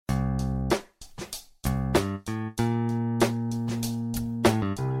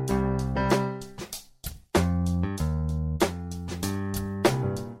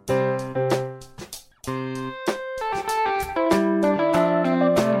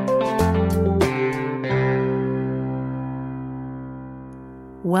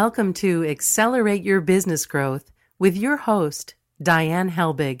Welcome to Accelerate Your Business Growth with your host, Diane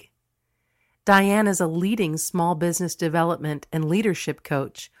Helbig. Diane is a leading small business development and leadership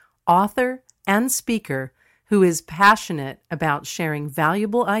coach, author, and speaker who is passionate about sharing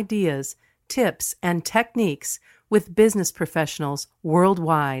valuable ideas, tips, and techniques with business professionals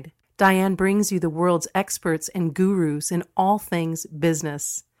worldwide. Diane brings you the world's experts and gurus in all things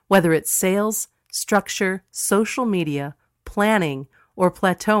business. Whether it's sales, structure, social media, planning, or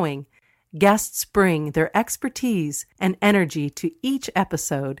plateauing, guests bring their expertise and energy to each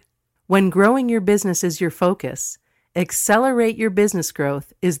episode. When growing your business is your focus, Accelerate Your Business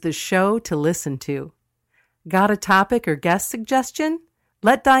Growth is the show to listen to. Got a topic or guest suggestion?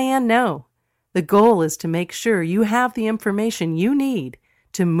 Let Diane know. The goal is to make sure you have the information you need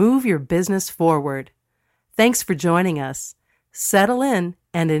to move your business forward. Thanks for joining us. Settle in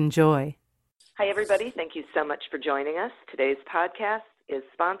and enjoy. Hi, everybody. Thank you so much for joining us. Today's podcast is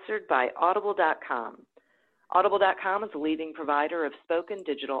sponsored by Audible.com. Audible.com is a leading provider of spoken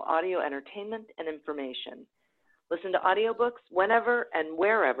digital audio entertainment and information. Listen to audiobooks whenever and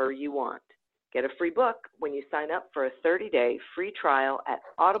wherever you want. Get a free book when you sign up for a 30-day free trial at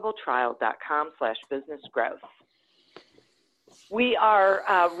audibletrial.com/businessgrowth. We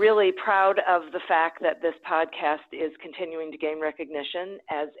are really proud of the fact that this podcast is continuing to gain recognition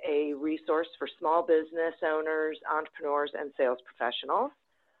as a resource for small business owners, entrepreneurs, and sales professionals.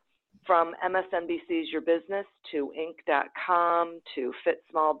 From MSNBC's Your Business to Inc.com to Fit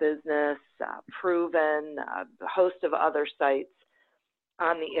Small Business, Proven, a host of other sites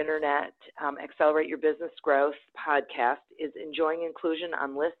on the internet, Accelerate Your Business Growth podcast is enjoying inclusion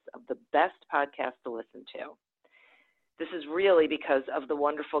on lists of the best podcasts to listen to. This is really because of the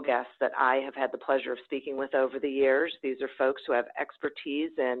wonderful guests that I have had the pleasure of speaking with over the years. These are folks who have expertise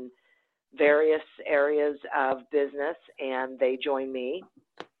in various areas of business, and they join me.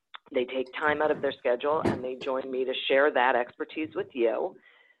 They take time out of their schedule, and they join me to share that expertise with you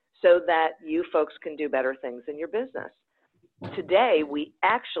so that you folks can do better things in your business. Today, we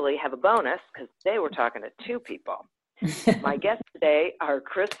actually have a bonus because today we're talking to two people. My guests today are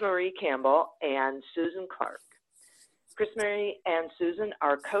Chris Marie Campbell and Susan Clark. Chris Marie and Susan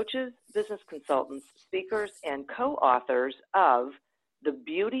are coaches, business consultants, speakers, and co-authors of The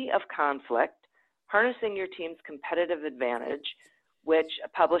Beauty of Conflict, Harnessing Your Team's Competitive Advantage, which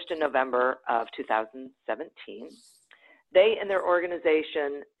published in November of 2017. They and their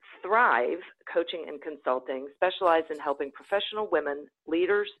organization Thrive Coaching and Consulting specialize in helping professional women,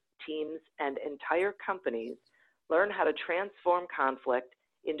 leaders, teams, and entire companies learn how to transform conflict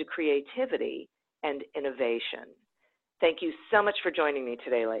into creativity and innovation. Thank you so much for joining me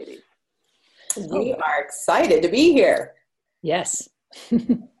today, ladies. We are excited to be here. Yes.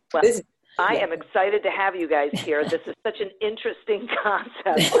 Well, I am excited to have you guys here. This is such an interesting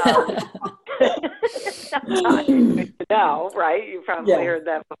concept. You know, right? You probably heard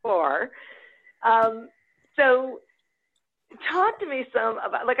that before. So talk to me some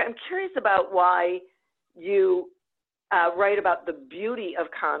about, I'm curious about why you write about the beauty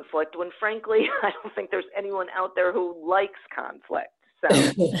of conflict when, frankly, I don't think there's anyone out there who likes conflict. So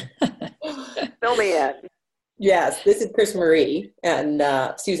fill me in. Yes, this is Chris Marie, and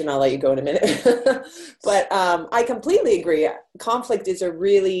Susan, I'll let you go in a minute. But I completely agree. Conflict is a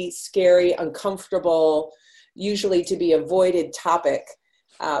really scary, uncomfortable, usually to be avoided topic.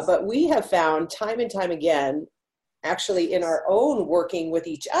 But we have found time and time again, actually in our own working with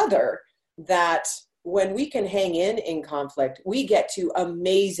each other, that when we can hang in conflict, we get to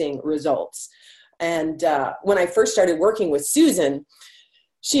amazing results. And when I first started working with Susan,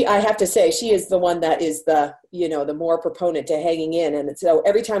 I have to say, she is the one that is the more proponent to hanging in. And so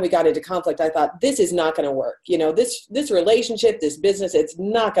every time we got into conflict, I thought, this is not going to work. This relationship, this business, it's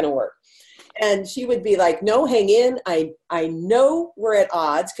not going to work. And she would be like, no, hang in. I know we're at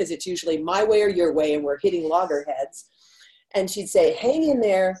odds because it's usually my way or your way, and we're hitting loggerheads. And she'd say, hang in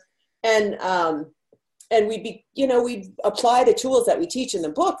there. And we'd apply the tools that we teach in the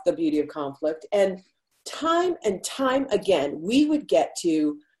book, The Beauty of Conflict. And time again, we would get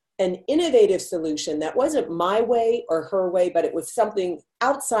to an innovative solution that wasn't my way or her way, but it was something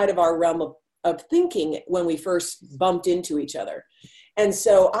outside of our realm of thinking when we first bumped into each other. And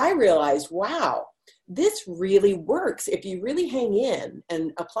so I realized, wow, this really works. If you really hang in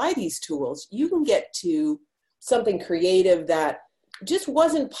and apply these tools, you can get to something creative that just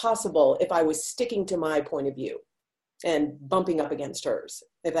wasn't possible if I was sticking to my point of view and bumping up against hers,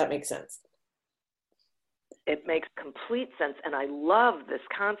 if that makes sense. It makes complete sense, and I love this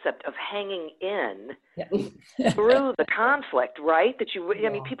concept of hanging in through the conflict, right? I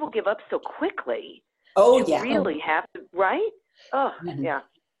mean, people give up so quickly. Oh, you really have to, right? Oh, yeah.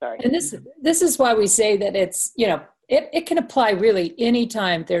 Sorry. And this is why we say that it's, it can apply really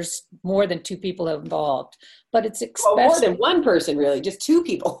anytime there's more than two people involved, but it's especially more than one person, really, just two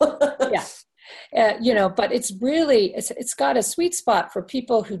people. Yeah. But it's really, it's got a sweet spot for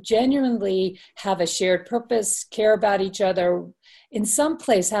people who genuinely have a shared purpose, care about each other. In some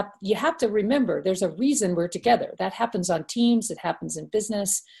place, you have to remember there's a reason we're together. That happens on teams, it happens in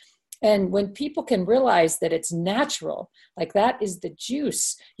business. And when people can realize that it's natural, like that is the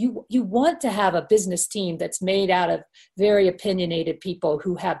juice, you want to have a business team that's made out of very opinionated people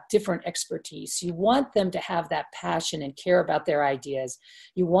who have different expertise. You want them to have that passion and care about their ideas.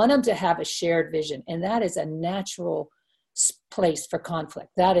 You want them to have a shared vision. And that is a natural place for conflict.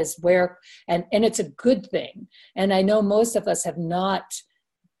 That is where, and it's a good thing. And I know most of us have not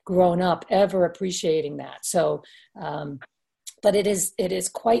grown up ever appreciating that. So, but it is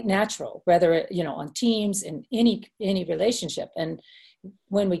quite natural, whether on teams, in any relationship. And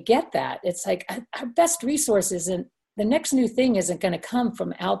when we get that, it's like our best resources, and the next new thing isn't going to come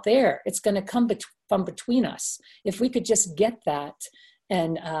from out there. It's going to come from between us. If we could just get that,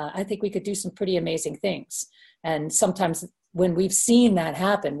 and I think we could do some pretty amazing things. And sometimes when we've seen that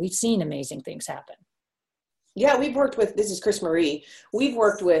happen, we've seen amazing things happen. Yeah, this is Chris Marie. We've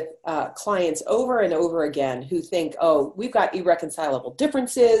worked with clients over and over again who think, oh, we've got irreconcilable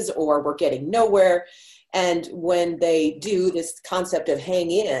differences or we're getting nowhere. And when they do this concept of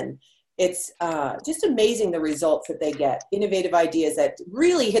hang in, it's just amazing the results that they get. Innovative ideas that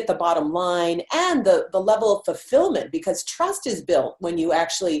really hit the bottom line, and the level of fulfillment, because trust is built when you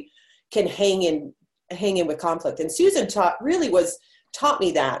actually can hang in with conflict. And Susan taught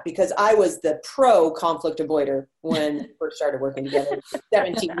me that, because I was the pro conflict avoider when we first started working together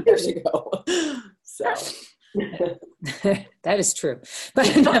 17 years ago. So that is true.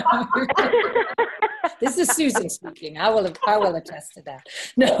 But no, this is Susan speaking. I will attest to that.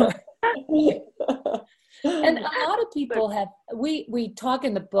 No. And a lot of people we talk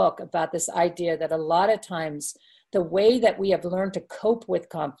in the book about this idea that a lot of times the way that we have learned to cope with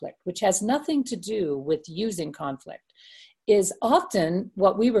conflict, which has nothing to do with using conflict, is often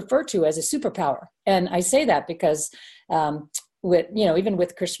what we refer to as a superpower. And I say that because even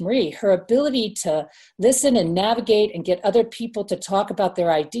with Chris Marie, her ability to listen and navigate and get other people to talk about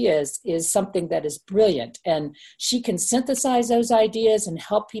their ideas is something that is brilliant. And she can synthesize those ideas and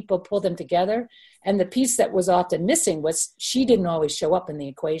help people pull them together. And the piece that was often missing was she didn't always show up in the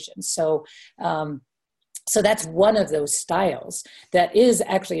equation. So that's one of those styles that is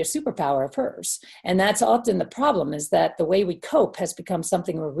actually a superpower of hers. And that's often the problem, is that the way we cope has become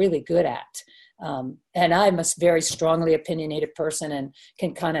something we're really good at. And I'm a very strongly opinionated person and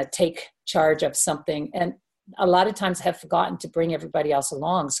can kind of take charge of something. And a lot of times have forgotten to bring everybody else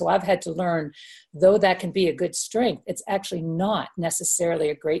along. So I've had to learn, though that can be a good strength, it's actually not necessarily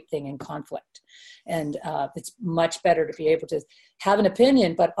a great thing in conflict. And it's much better to be able to have an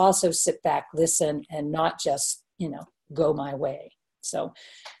opinion, but also sit back, listen, and not just, go my way. So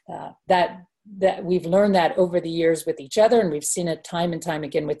that we've learned that over the years with each other, and we've seen it time and time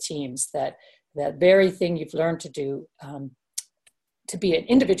again with teams, that very thing you've learned to do to be an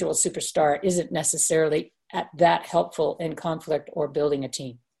individual superstar isn't necessarily that helpful in conflict or building a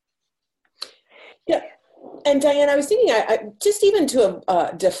team. Yeah. And Diane, I was thinking, just even to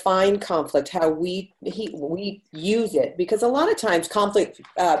define conflict, how we use it, because a lot of times conflict,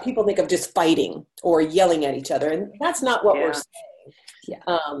 people think of just fighting or yelling at each other, and that's not what we're saying. Yeah.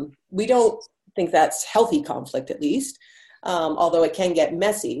 We don't think that's healthy conflict, at least, although it can get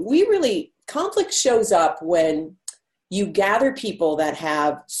messy. Conflict shows up when you gather people that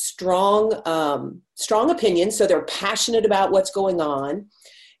have strong opinions, so they're passionate about what's going on.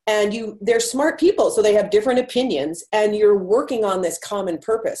 And they're smart people, so they have different opinions, and you're working on this common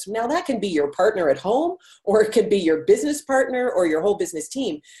purpose. Now, that can be your partner at home, or it could be your business partner or your whole business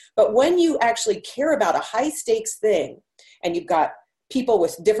team. But when you actually care about a high stakes thing, and you've got people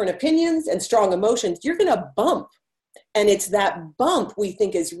with different opinions and strong emotions, you're going to bump. And it's that bump we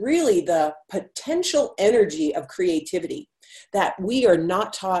think is really the potential energy of creativity that we are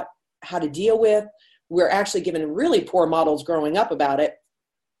not taught how to deal with. We're actually given really poor models growing up about it.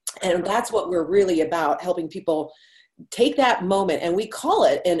 And that's what we're really about, helping people take that moment. And we call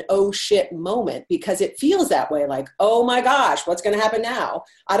it an oh shit moment, because it feels that way, like, oh my gosh, what's going to happen now?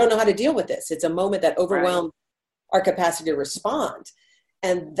 I don't know how to deal with this. It's a moment that overwhelms our capacity to respond.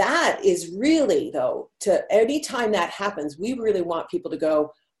 And that is really, though, to any time that happens, we really want people to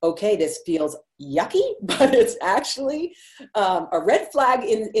go, okay, this feels yucky, but it's actually a red flag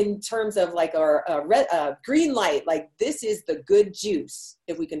in terms of like, or a green light, like this is the good juice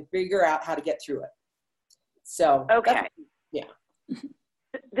if we can figure out how to get through it. So, okay. Yeah.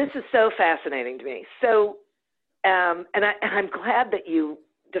 This is so fascinating to me. So, and I'm glad that you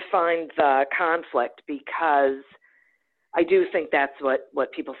defined the conflict, because I do think that's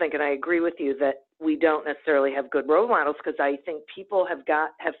what people think. And I agree with you that we don't necessarily have good role models, because I think people have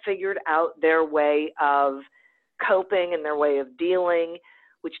figured out their way of coping and their way of dealing,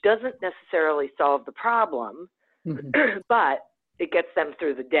 which doesn't necessarily solve the problem, but it gets them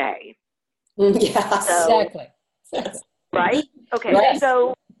through the day. Yeah, so, exactly. Right? Okay. Yes.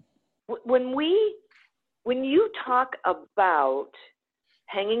 So when you talk about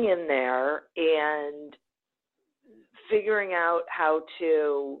hanging in there and figuring out how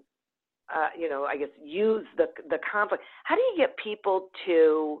to, I guess, use the conflict, how do you get people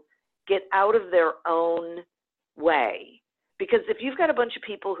to get out of their own way? Because if you've got a bunch of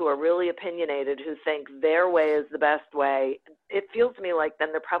people who are really opinionated, who think their way is the best way, it feels to me like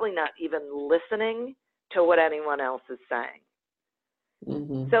then they're probably not even listening to what anyone else is saying.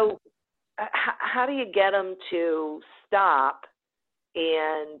 Mm-hmm. So how do you get them to stop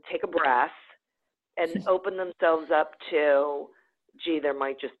and take a breath and open themselves up to, gee, there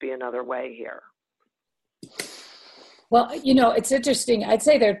might just be another way here? Well, it's interesting. I'd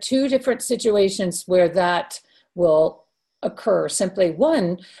say there are two different situations where that will occur. Simply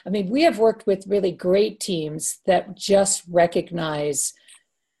one, we have worked with really great teams that just recognize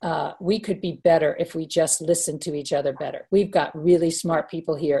we could be better if we just listen to each other better. We've got really smart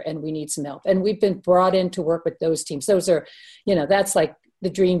people here and we need some help. And we've been brought in to work with those teams. Those are, that's like the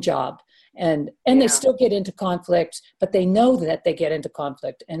dream job. And they still get into conflict, but they know that they get into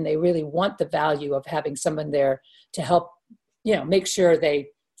conflict and they really want the value of having someone there to help, make sure they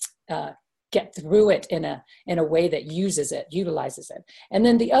get through it in a way that utilizes it. And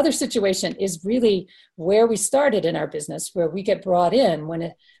then the other situation is really where we started in our business, where we get brought in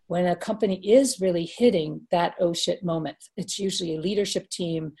when a company is really hitting that oh shit moment. It's usually a leadership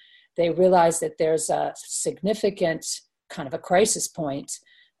team. They realize that there's a significant kind of a crisis point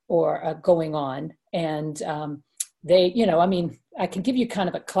or going on. And I can give you kind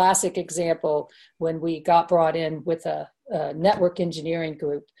of a classic example when we got brought in with a network engineering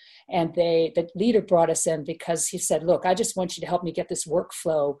group, and the leader brought us in because he said, look, I just want you to help me get this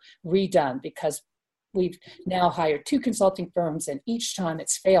workflow redone, because we've now hired 2 consulting firms and each time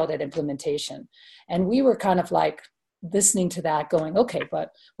it's failed at implementation. And we were kind of like listening to that going, okay,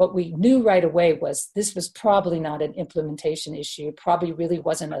 but what we knew right away was this was probably not an implementation issue. It probably really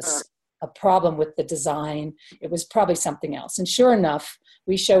wasn't a problem with the design. It was probably something else. And sure enough,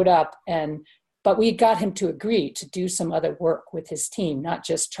 we showed up but we got him to agree to do some other work with his team, not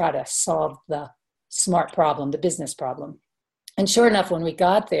just try to solve the smart problem, the business problem. And sure enough, when we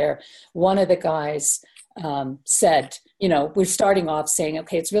got there, one of the guys said, we're starting off saying,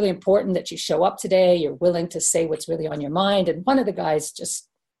 okay, it's really important that you show up today. You're willing to say what's really on your mind. And one of the guys just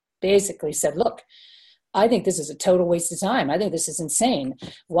basically said, look, I think this is a total waste of time. I think this is insane.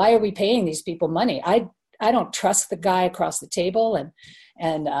 Why are we paying these people money? I don't trust the guy across the table, and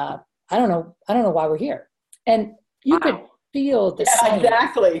I don't know why we're here. And you could feel the same.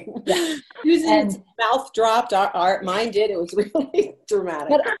 Exactly. Yeah. Susan's mouth dropped. Mine did. It was really dramatic.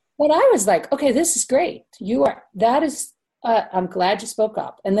 But I was like, okay, this is great. I'm glad you spoke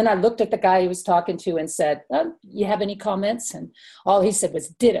up. And then I looked at the guy he was talking to and said, you have any comments? And all he said was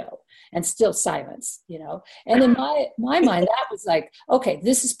ditto, and still silence, And in my mind, that was like, okay,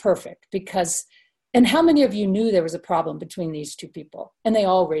 this is perfect, because, and how many of you knew there was a problem between these 2 people? And they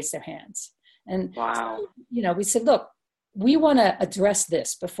all raised their hands. And, wow. We said, look, we want to address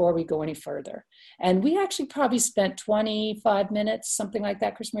this before we go any further. And we actually probably spent 25 minutes, something like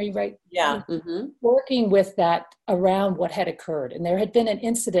that, Chris Marie, right? Yeah. Mm-hmm. Working with that around what had occurred. And there had been an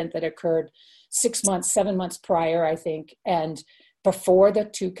incident that occurred 6 months, 7 months prior, I think. And before the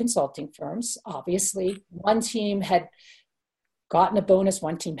 2 consulting firms, obviously, one team had gotten a bonus,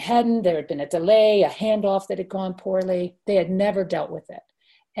 one team hadn't. There had been a delay, a handoff that had gone poorly. They had never dealt with it.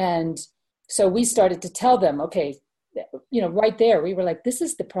 And so we started to tell them, okay, right there, we were like, this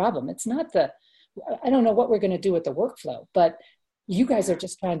is the problem. It's not I don't know what we're going to do with the workflow, but you guys are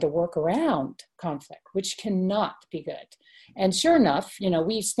just trying to work around conflict, which cannot be good. And sure enough,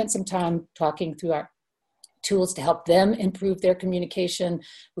 we spent some time talking through our tools to help them improve their communication.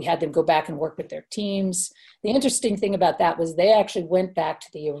 We had them go back and work with their teams. The interesting thing about that was they actually went back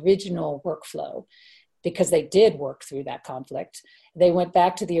to the original workflow, because they did work through that conflict. They went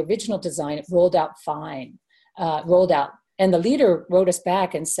back to the original design. It rolled out fine, And the leader wrote us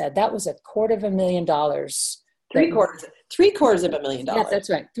back and said, that was $250,000. $750,000. Yeah, that's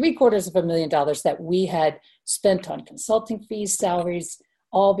right. $750,000 that we had spent on consulting fees, salaries,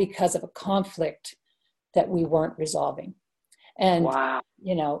 all because of a conflict that we weren't resolving. And, wow.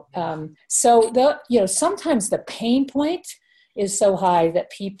 Sometimes the pain point is so high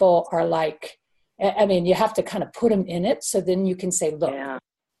that people are like, I mean, you have to kind of put them in it. So then you can say, look,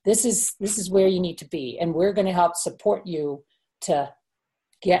 this is where you need to be. And we're going to help support you to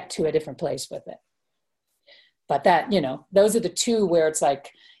get to a different place with it. But that, those are the two where it's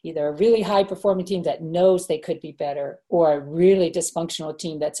like either a really high performing team that knows they could be better, or a really dysfunctional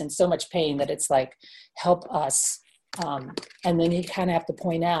team that's in so much pain that it's like, help us. And then you kind of have to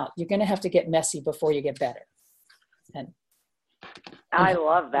point out, you're going to have to get messy before you get better. And I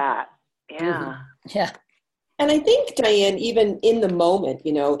love that. Yeah. Mm-hmm. Yeah. And I think, Diane, even in the moment,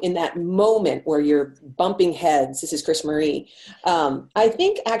 in that moment where you're bumping heads, this is Chris Marie, I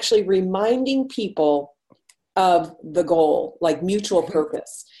think actually reminding people of the goal, like mutual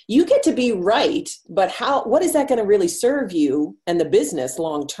purpose. You get to be right, but what is that going to really serve you and the business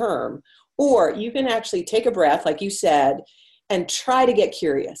long term? Or you can actually take a breath, like you said, and try to get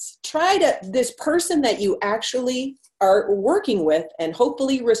curious. This person that you actually are working with and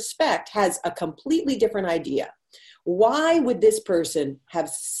hopefully respect has a completely different idea. Why would this person have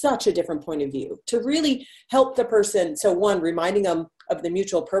such a different point of view? To really help the person. So one, reminding them of the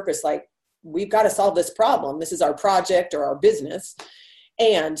mutual purpose, like, we've got to solve this problem. This is our project or our business.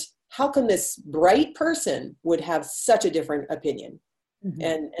 And how come this bright person would have such a different opinion?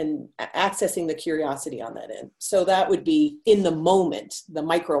 Mm-hmm. And accessing the curiosity on that end. So that would be in the moment, the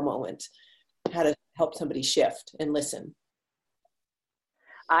micro moment, how to help somebody shift and listen.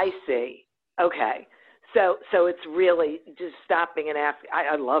 I see. Okay. So it's really just stopping and asking.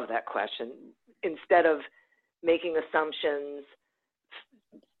 I love that question. Instead of making assumptions,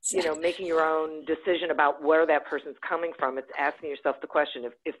 making your own decision about where that person's coming from, it's asking yourself the question,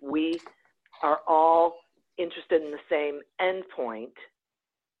 if we are all interested in the same endpoint,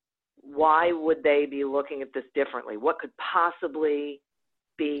 why would they be looking at this differently? What could possibly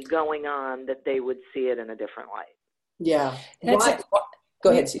be going on that they would see it in a different light? Yeah. Go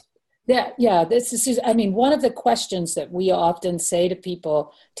ahead, Susan. Yeah. This is, one of the questions that we often say to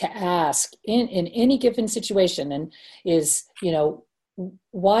people to ask in any given situation and is,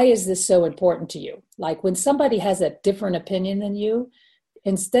 why is this so important to you? Like when somebody has a different opinion than you,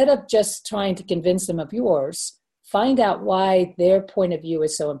 instead of just trying to convince them of yours, find out why their point of view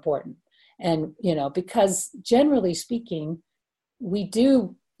is so important. And, because generally speaking, we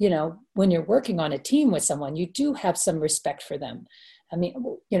do, when you're working on a team with someone, you do have some respect for them.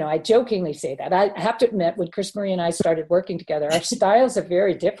 I jokingly say that. I have to admit, when Chris Marie and I started working together, our styles are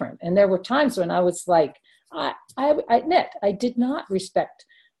very different. And there were times when I was like, I admit, I did not respect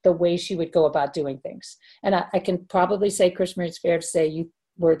the way she would go about doing things. And I can probably say, Chris Marie, it's fair to say you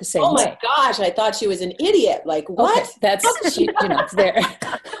were the same way. Oh my gosh, I thought she was an idiot. Like, what? Okay, that's, it's there.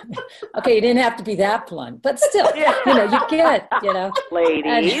 Okay, you didn't have to be that blunt, but still, you get,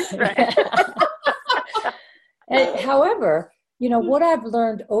 Ladies, right? And, however, what I've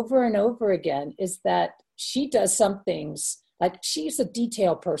learned over and over again is that she does some things, like she's a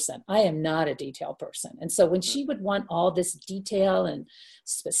detail person. I am not a detail person. And so when she would want all this detail and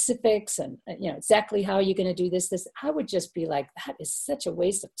specifics and, exactly how you're going to do this, I would just be like, that is such a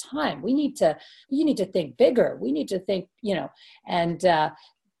waste of time. You need to think bigger. We need to think,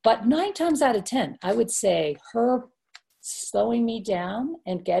 but 9 times out of 10, I would say her slowing me down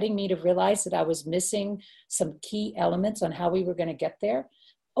and getting me to realize that I was missing some key elements on how we were going to get there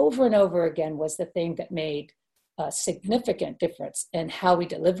over and over again was the thing that made a significant difference in how we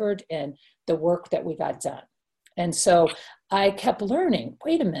delivered and the work that we got done. And so I kept learning,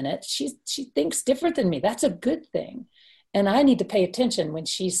 wait a minute, she thinks different than me. That's a good thing. And I need to pay attention when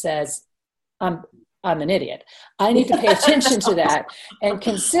she says, I'm an idiot. I need to pay attention to that and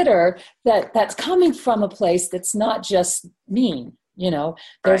consider that that's coming from a place that's not just mean.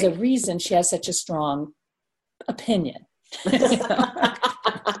 There's a reason she has such a strong opinion.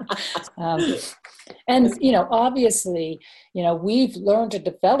 And, obviously, we've learned to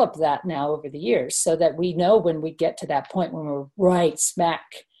develop that now over the years so that we know when we get to that point when we're right smack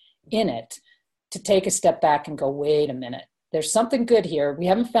in it, to take a step back and go, wait a minute, there's something good here. We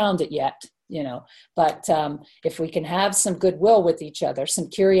haven't found it yet, but if we can have some goodwill with each other, some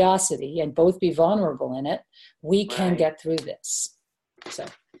curiosity, and both be vulnerable in it, we can get through this. So,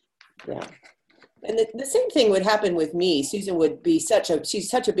 yeah. And the same thing would happen with me. Susan would be she's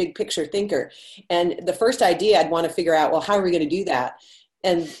such a big picture thinker. And the first idea I'd want to figure out, well, how are we going to do that?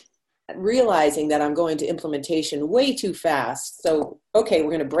 And realizing that I'm going to implementation way too fast. So, okay, we're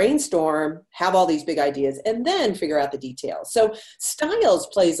going to brainstorm, have all these big ideas, and then figure out the details. So styles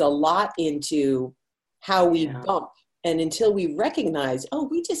plays a lot into how we bump And until we recognize, oh,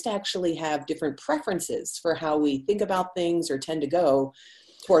 we just actually have different preferences for how we think about things or tend to go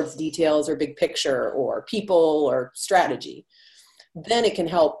towards details or big picture or people or strategy, then it can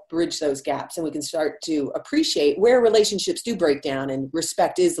help bridge those gaps, and we can start to appreciate where relationships do break down and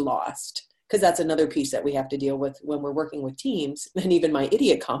respect is lost. Because that's another piece that we have to deal with when we're working with teams. And even my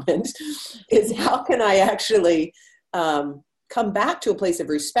idiot comment is, how can I actually come back to a place of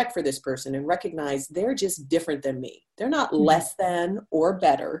respect for this person and recognize they're just different than me. They're not less than or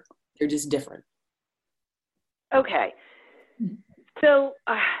better. They're just different. Okay. So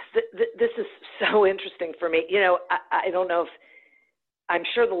this is so interesting for me. You know, I don't know if, I'm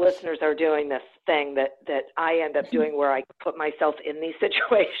sure the listeners are doing this thing that I end up doing, where I put myself in these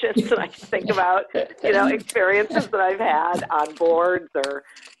situations and I think about, you know, experiences that I've had on boards or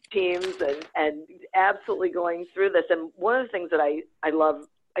teams, and absolutely going through this. And one of the things that I love,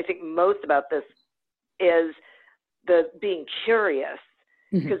 I think most about this, is the being curious.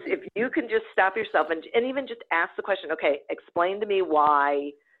 Because if you can just stop yourself and even just ask the question, okay, explain to me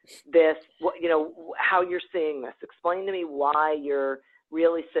why this, you know, how you're seeing this. Explain to me why you're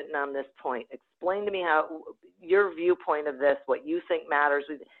really sitting on this point. Explain to me how your viewpoint of this, what you think matters,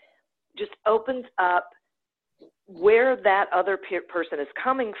 just opens up where that other person is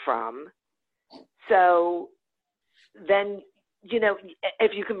coming from. So then, you know,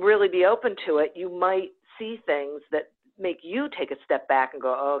 if you can really be open to it, you might see things that make you take a step back and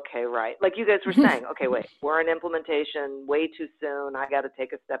go, okay, right. Like you guys were saying, okay, wait, we're in implementation way too soon. I got to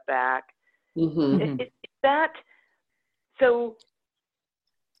take a step back. So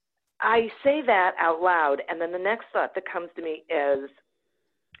I say that out loud, and then the next thought that comes to me is,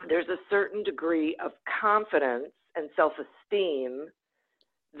 there's a certain degree of confidence and self-esteem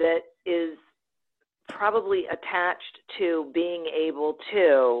that is probably attached to being able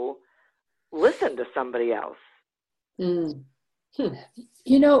to listen to somebody else.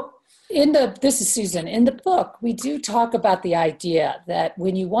 You know, this is Susan, in the book, we do talk about the idea that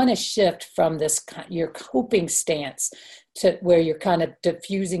when you want to shift from this, your coping stance to where you're kind of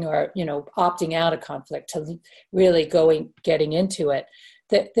diffusing or, you know, opting out of conflict to really getting into it,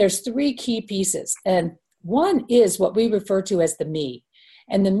 that there's three key pieces. And one is what we refer to as the me.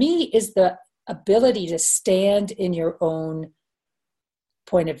 And the me is the ability to stand in your own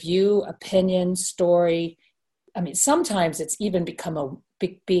point of view, opinion, story. I mean, sometimes it's even become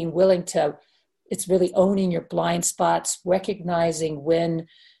being willing to, it's really owning your blind spots, recognizing when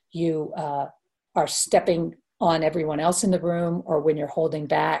you are stepping on everyone else in the room or when you're holding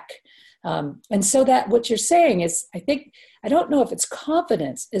back. And so that what you're saying is, I don't know if it's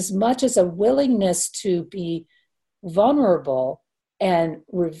confidence as much as a willingness to be vulnerable and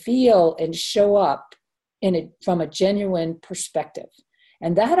reveal and show up from a genuine perspective.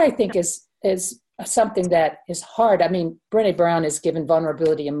 And that, I think, is something that is hard. I mean, Brené Brown has given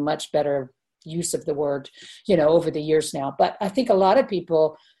vulnerability a much better use of the word, you know, over the years now. But I think a lot of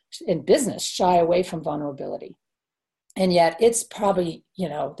people in business shy away from vulnerability. And yet it's probably, you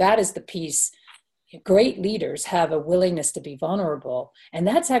know, that is the piece. Great leaders have a willingness to be vulnerable. And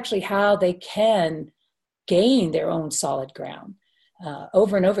that's actually how they can gain their own solid ground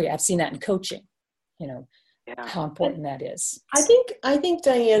over and over again. I've seen that in coaching, you know, how important that is. I think,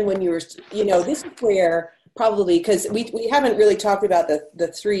 Diane, when you were, you know, this is where probably, because we haven't really talked about the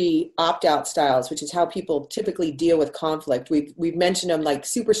three opt-out styles, which is how people typically deal with conflict. We've mentioned them, like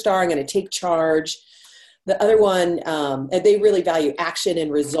superstar, I'm going to take charge. The other one, they really value action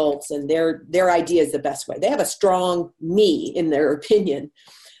and results, and their idea is the best way. They have a strong me in their opinion.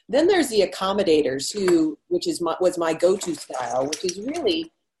 Then there's the accommodators, which was my go-to style, which is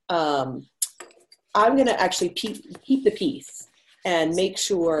really, I'm going to actually keep the peace and make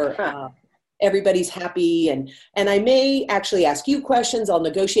sure everybody's happy. And I may actually ask you questions. I'll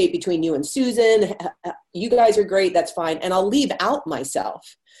negotiate between you and Susan. You guys are great. That's fine. And I'll leave out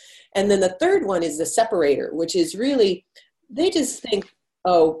myself. And then the third one is the separator, which is really, they just think,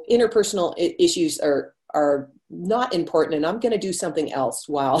 oh, interpersonal issues are not important, and I'm going to do something else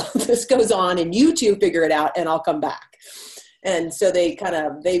while this goes on, and you two figure it out, and I'll come back. And so they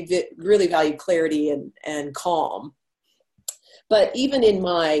really value clarity and calm. But even in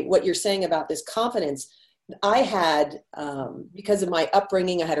what you're saying about this confidence, I had, because of my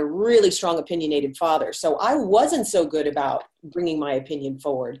upbringing, I had a really strong opinionated father. So I wasn't so good about bringing my opinion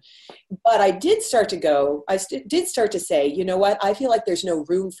forward. But I did start to say, you know what, I feel like there's no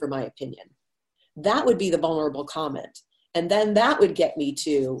room for my opinion. That would be the vulnerable comment. And then that would get me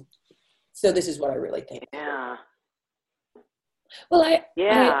to, so this is what I really think. Yeah. Well,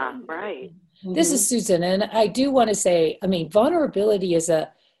 right. This is Susan. And I do want to say, I mean, vulnerability is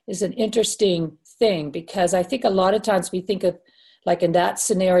an interesting thing, because I think a lot of times we think of, like in that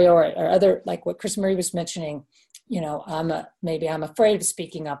scenario or other, like what Chris Marie was mentioning, maybe I'm afraid of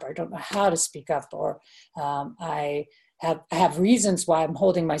speaking up, or I don't know how to speak up, or I have reasons why I'm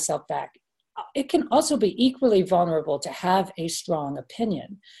holding myself back. It can also be equally vulnerable to have a strong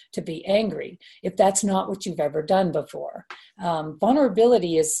opinion, to be angry, if that's not what you've ever done before.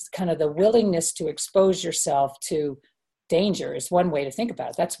 Vulnerability is kind of the willingness to expose yourself to danger, is one way to think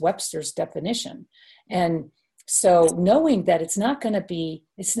about it. That's Webster's definition. And so knowing that it's not going to be,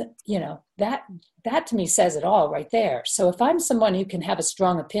 that to me says it all right there. So if I'm someone who can have a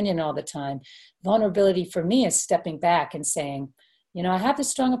strong opinion all the time, vulnerability for me is stepping back and saying, I have this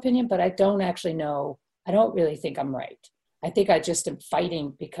strong opinion, but I don't actually know. I don't really think I'm right. I think I just am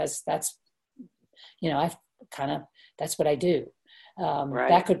fighting because that's what I do. Right.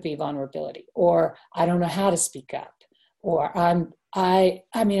 That could be vulnerability. Or I don't know how to speak up. Or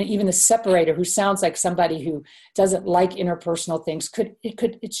even the separator, who sounds like somebody who doesn't like interpersonal things,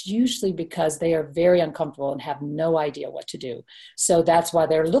 it's usually because they are very uncomfortable and have no idea what to do. So that's why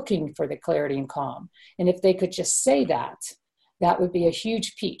they're looking for the clarity and calm. And if they could just say that would be a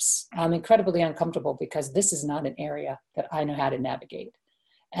huge piece. I'm incredibly uncomfortable because this is not an area that I know how to navigate.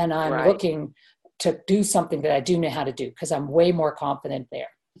 And I'm looking to do something that I do know how to do, because I'm way more confident there.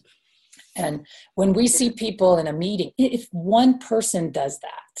 And when we see people in a meeting, if one person does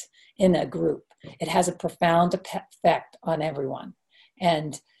that in a group, it has a profound effect on everyone.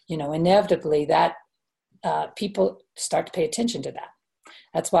 And, inevitably that people start to pay attention to that.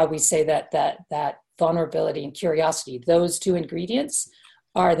 That's why we say that vulnerability and curiosity, those two ingredients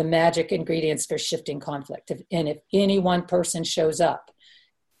are the magic ingredients for shifting conflict. And if any one person shows up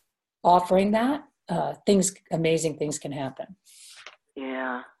offering that, amazing things can happen.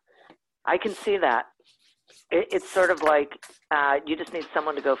 Yeah, I can see that. It's sort of like you just need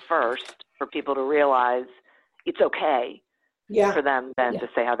someone to go first for people to realize it's okay for them then to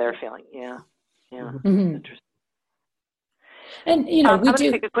say how they're feeling. Yeah. Mm-hmm. Interesting. And, we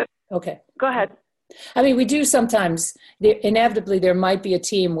do. Okay. Go ahead. I mean, we do sometimes, inevitably, there might be a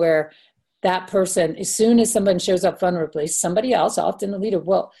team where that person, as soon as someone shows up vulnerably, somebody else, often the leader,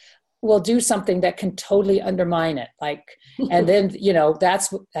 will do something that can totally undermine it. And then,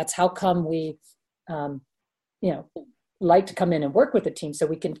 that's how come we, like to come in and work with the team, so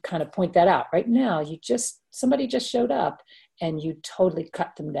we can kind of point that out. Right now, somebody just showed up and you totally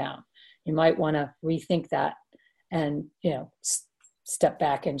cut them down. You might want to rethink that and, step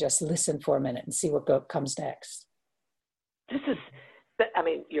back and just listen for a minute and see what comes next.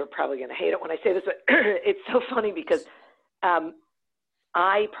 You're probably going to hate it when I say this, but it's so funny because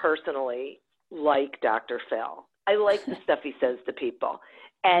I personally like Dr. Phil. I like the stuff he says to people.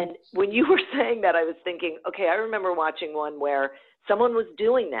 And when you were saying that, I was thinking, okay, I remember watching one where someone was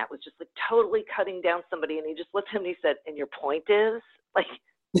doing that, was just like totally cutting down somebody, and he just looked at him and he said, and your point is? Like,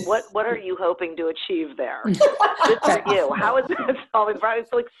 what are you hoping to achieve there? Good for you. How is that solving problems?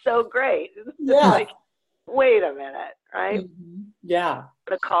 It's like so great. It's like, wait a minute, right? Mm-hmm. Yeah. I'm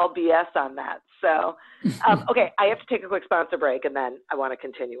going to call BS on that. So, okay, I have to take a quick sponsor break, and then I want to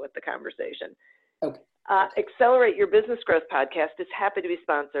continue with the conversation. Okay. Accelerate Your Business Growth podcast is happy to be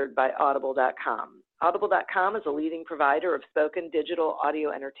sponsored by Audible.com. Audible.com is a leading provider of spoken digital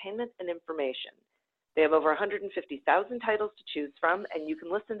audio entertainment and information. They have over 150,000 titles to choose from, and you can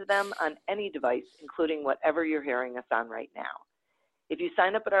listen to them on any device, including whatever you're hearing us on right now. If you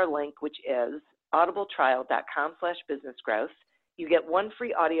sign up at our link, which is audibletrial.com/businessgrowth, you get one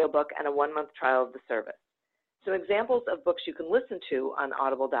free audiobook and a 1-month trial of the service. Some examples of books you can listen to on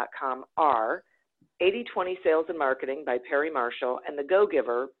audible.com are 80/20 Sales and Marketing by Perry Marshall and The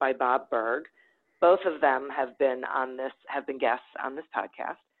Go-Giver by Bob Burg. Both of them have been guests on this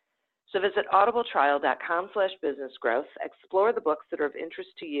podcast. So visit audibletrial.com/businessgrowth, explore the books that are of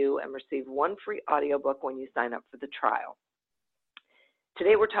interest to you, and receive one free audiobook when you sign up for the trial.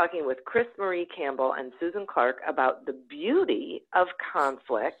 Today we're talking with Chris Marie Campbell and Susan Clark about the beauty of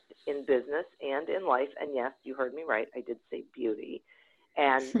conflict in business and in life. And yes, you heard me right, I did say beauty.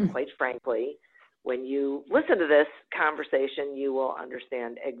 And quite frankly, when you listen to this conversation, you will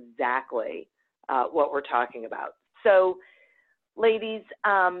understand exactly what we're talking about. So, ladies,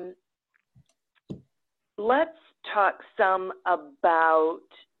 let's talk some about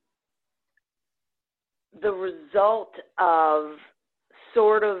the result of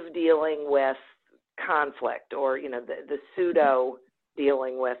sort of dealing with conflict, or the pseudo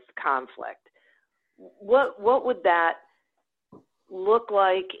dealing with conflict. What would that look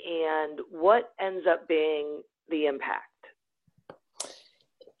like, and what ends up being the impact?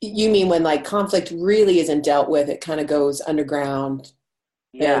 You mean when conflict really isn't dealt with, it kind of goes underground?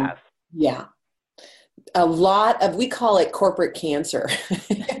 Yes. Yeah. a lot of, we call it corporate cancer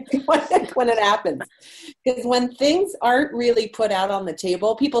when it happens. Because when things aren't really put out on the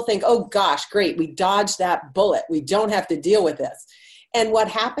table, people think, oh gosh, great, we dodged that bullet. We don't have to deal with this. And what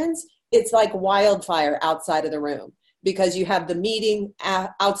happens, it's like wildfire outside of the room, because you have the meeting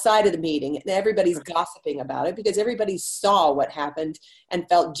outside of the meeting and everybody's gossiping about it because everybody saw what happened and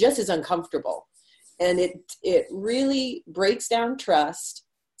felt just as uncomfortable. And it really breaks down trust,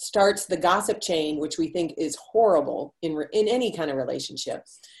 starts the gossip chain, which we think is horrible in any kind of relationship,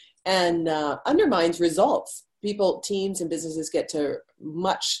 and undermines results. Teams and businesses get to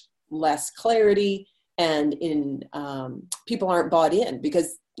much less clarity, and people aren't bought in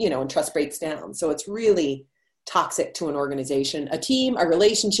because, and trust breaks down. So it's really toxic to an organization, a team, a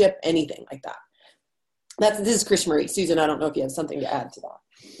relationship, anything like that. This is Chris Marie. Susan, I don't know if you have something to add to that.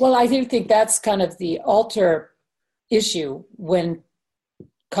 Well, I do think that's kind of the alter issue when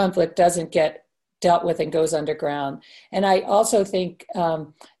conflict doesn't get dealt with and goes underground. And I also think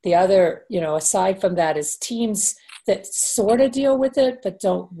the other, aside from that, is teams that sort of deal with it but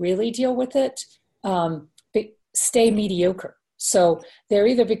don't really deal with it stay mediocre. So there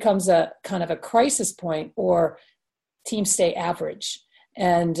either becomes a kind of a crisis point, or teams stay average,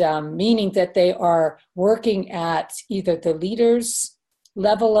 and meaning that they are working at either the leader's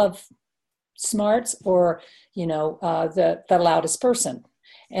level of smarts or the loudest person.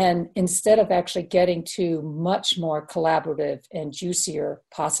 And instead of actually getting to much more collaborative and juicier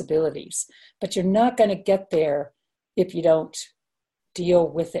possibilities, but you're not going to get there if you don't deal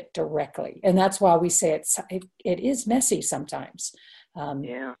with it directly. And that's why we say it is messy sometimes.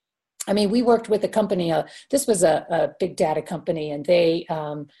 Yeah. I mean, we worked with a company, this was a big data company, and they,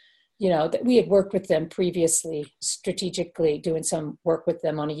 we had worked with them previously, strategically doing some work with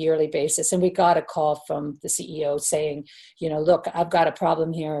them on a yearly basis. And we got a call from the CEO saying, look, I've got a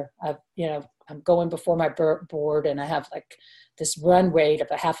problem here. I'm going before my board, and I have like this run rate of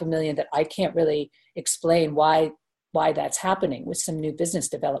 $500,000 that I can't really explain why that's happening with some new business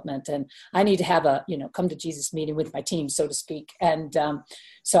development. And I need to have a, come to Jesus meeting with my team, so to speak. And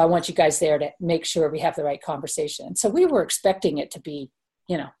so I want you guys there to make sure we have the right conversation. So we were expecting it to be,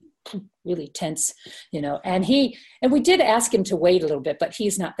 really tense, and we did ask him to wait a little bit, but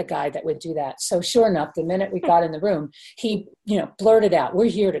he's not the guy that would do that. So sure enough, the minute we got in the room, he, blurted out, we're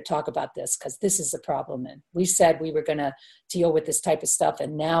here to talk about this because this is the problem. And we said we were going to deal with this type of stuff.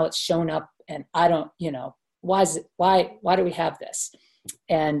 And now it's shown up, and I don't, why do we have this?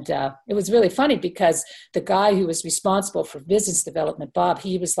 And it was really funny because the guy who was responsible for business development, Bob,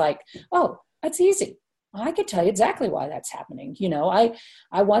 he was like, oh, that's easy. I could tell you exactly why that's happening. I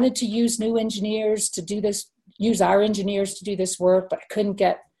wanted to use new engineers to do this, use our engineers to do this work, but I couldn't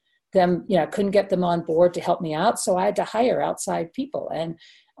get them, on board to help me out. So I had to hire outside people. And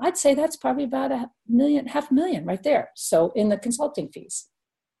I'd say that's probably about $500,000 right there. So in the consulting fees.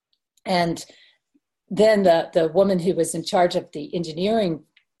 And then the woman who was in charge of the engineering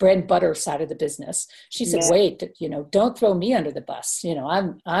bread and butter side of the business, she said, wait, don't throw me under the bus.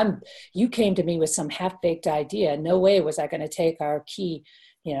 You came to me with some half-baked idea. No way was I going to take our key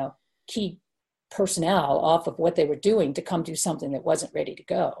personnel off of what they were doing to come do something that wasn't ready to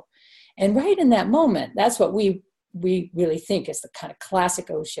go. And right in that moment, that's what we really think is the kind of classic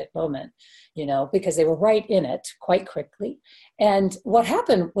oh shit moment, because they were right in it quite quickly. And what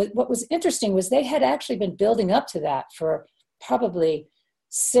happened, what was interesting was they had actually been building up to that for probably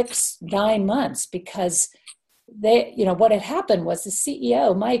 6-9 months, because they, what had happened was the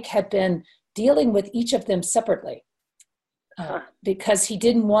CEO, Mike, had been dealing with each of them separately because he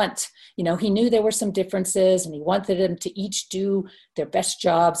didn't want, he knew there were some differences and he wanted them to each do their best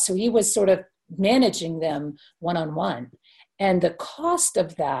job. So he was sort of managing them one-on-one. And the cost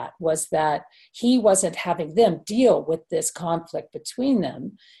of that was that he wasn't having them deal with this conflict between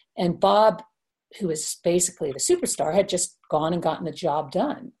them. And Bob, who is basically the superstar, had just gone and gotten the job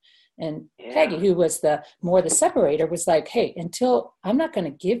done. And Peggy, who was the separator, was like, hey, until I'm not going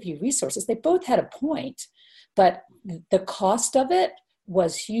to give you resources. They both had a point, but the cost of it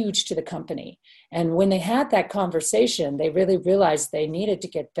was huge to the company. And when they had that conversation, they really realized they needed to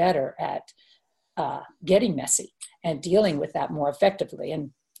get better at getting messy and dealing with that more effectively.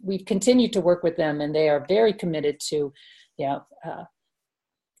 And we've continued to work with them, and they are very committed to,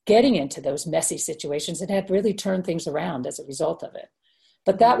 getting into those messy situations and have really turned things around as a result of it.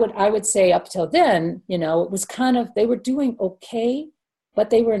 But I would say up till then, it was kind of, they were doing okay, but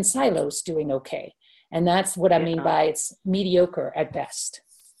they were in silos doing okay. And that's what I mean by it's mediocre at best.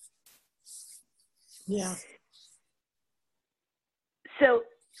 Yeah. So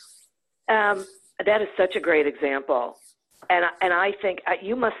that is such a great example. And I think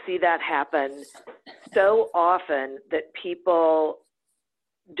you must see that happen so often that people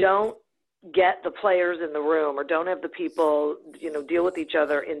don't get the players in the room, or don't have the people, deal with each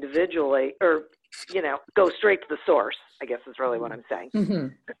other individually, or, go straight to the source, I guess is really what I'm saying. Mm-hmm.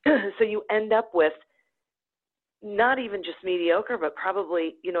 So you end up with not even just mediocre, but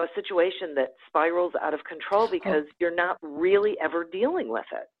probably, a situation that spirals out of control because you're not really ever dealing with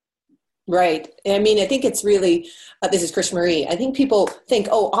it. Right. I mean, I think it's really, this is Chris Marie. I think people think,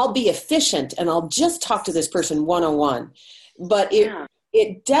 I'll be efficient and I'll just talk to this person one-on-one. But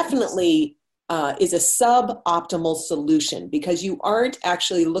it definitely is a suboptimal solution because you aren't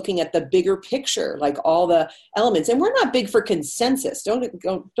actually looking at the bigger picture, like all the elements. And we're not big for consensus.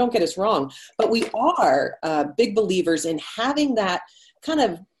 Don't get us wrong. But we are big believers in having that kind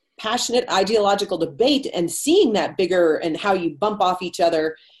of passionate ideological debate and seeing that bigger and how you bump off each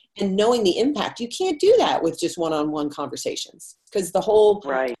other and knowing the impact. You can't do that with just one-on-one conversations because the whole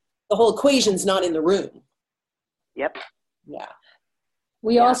equation's not in the room. Yep. Yeah.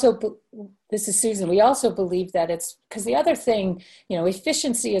 We also, this is Susan, we also believe that it's, because the other thing,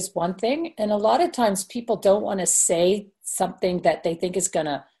 efficiency is one thing. And a lot of times people don't want to say something that they think is going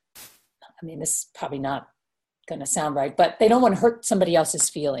to, this is probably not going to sound right, but they don't want to hurt somebody else's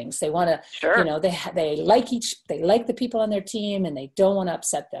feelings. They want to, sure. They like the people on their team and they don't want to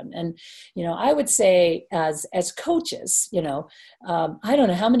upset them. And, I would say as coaches, I don't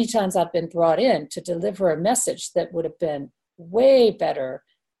know how many times I've been brought in to deliver a message that would have been way better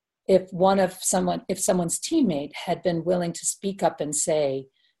if someone's teammate had been willing to speak up and say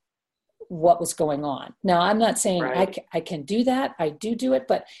what was going on. Now, I'm not saying I can do that. I do it.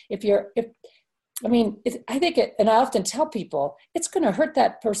 But I think it, and I often tell people, it's going to hurt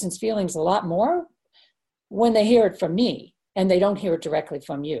that person's feelings a lot more when they hear it from me and they don't hear it directly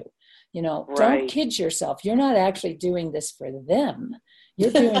from you. Don't kid yourself. You're not actually doing this for them. You're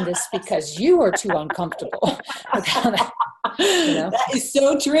doing this because you are too uncomfortable. That is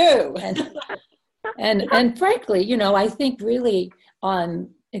so true. And frankly, I think really on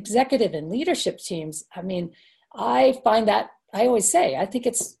executive and leadership teams, I find that, I always say, I think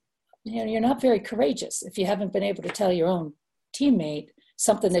it's, you're not very courageous if you haven't been able to tell your own teammate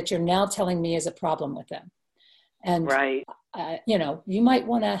something that you're now telling me is a problem with them. And, you might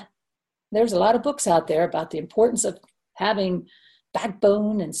want to, there's a lot of books out there about the importance of having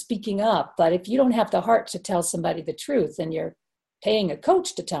backbone and speaking up. But if you don't have the heart to tell somebody the truth and you're paying a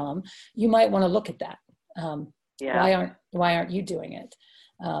coach to tell them, you might want to look at that. Why aren't you doing it?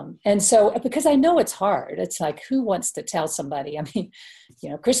 And so, because I know it's hard, it's like, who wants to tell somebody?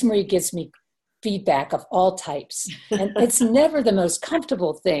 Chris Marie gives me feedback of all types, and it's never the most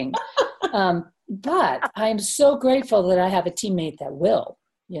comfortable thing. But I'm so grateful that I have a teammate that will,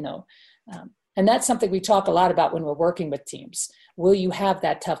 and that's something we talk a lot about when we're working with teams. Will you have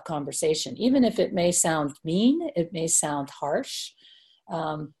that tough conversation? Even if it may sound mean, it may sound harsh.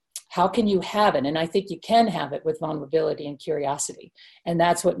 How can you have it? And I think you can have it with vulnerability and curiosity. And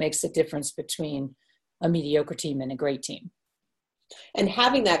that's what makes the difference between a mediocre team and a great team. And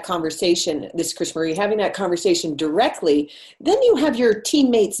having that conversation, this is Chris Marie, having that conversation directly, then you have your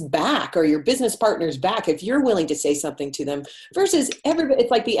teammates back or your business partners back if you're willing to say something to them versus everybody. It's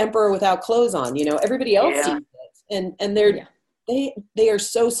like the emperor without clothes on, everybody else sees it. And they are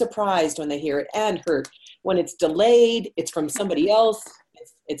so surprised when they hear it and hurt. When it's delayed, it's from somebody else.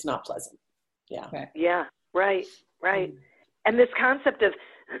 It's not pleasant. Yeah. Yeah. Right. And this concept of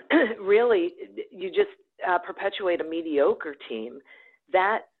really, you just perpetuate a mediocre team.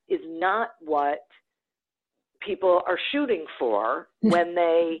 That is not what people are shooting for when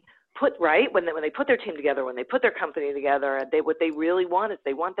they put when they put their team together, when they put their company together. And what they really want is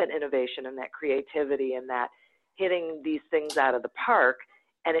they want that innovation and that creativity and that hitting these things out of the park.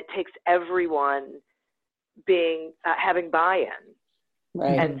 And it takes everyone having buy-in.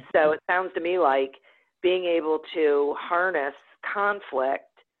 Right. And so it sounds to me like being able to harness conflict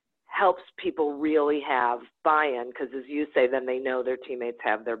helps people really have buy-in because, as you say, then they know their teammates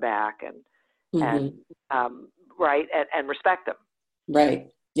have their back and respect them. Right.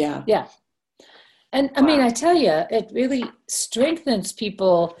 Yeah. Yeah. And I tell you, it really strengthens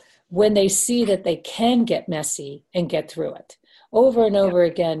people when they see that they can get messy and get through it. Over and over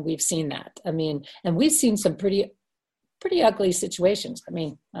again, we've seen that. And we've seen some pretty ugly situations.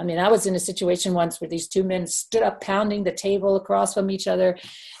 I was in a situation once where these two men stood up pounding the table across from each other.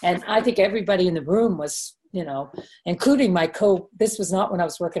 And I think everybody in the room was, including this was not when I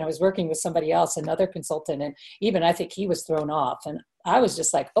was working with somebody else, another consultant. And even I think he was thrown off. And I was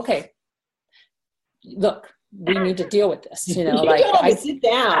just like, okay, look, we need to deal with this, You like sit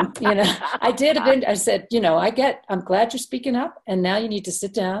down. I said, I'm glad you're speaking up, and now you need to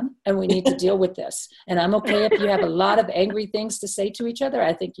sit down and we need to deal with this. And I'm okay if you have a lot of angry things to say to each other.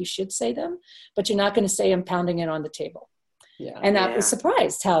 I think you should say them, but you're not going to say them pounding it on the table. Yeah. And I was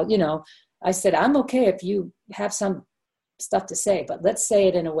surprised how, I said, I'm okay if you have some stuff to say, but let's say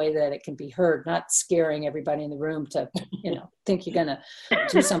it in a way that it can be heard, not scaring everybody in the room to, think you're going to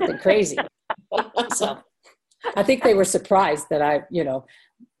do something crazy. So I think they were surprised that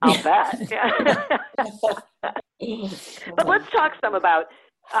I'll bet. Yeah. But let's talk some about,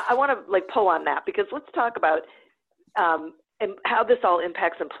 I want to pull on that, because let's talk about and how this all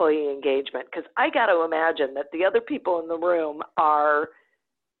impacts employee engagement. Because I got to imagine that the other people in the room are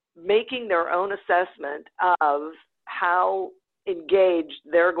making their own assessment of how engaged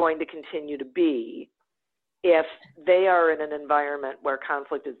they're going to continue to be if they are in an environment where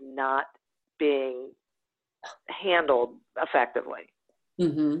conflict is not being handled effectively.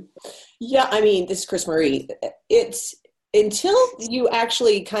 Mm-hmm. Yeah, this is Chris Marie. It's until you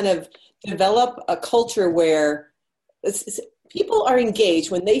actually kind of develop a culture where people are engaged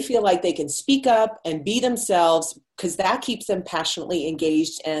when they feel like they can speak up and be themselves, because that keeps them passionately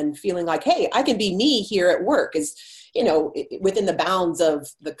engaged and feeling like, hey, I can be me here at work, is, within the bounds of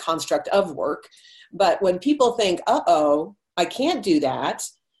the construct of work. But when people think, I can't do that,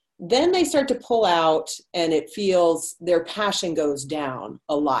 then they start to pull out, and it feels their passion goes down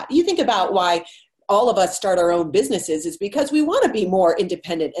a lot. You think about why all of us start our own businesses is because we want to be more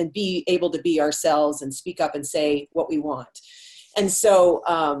independent and be able to be ourselves and speak up and say what we want. And so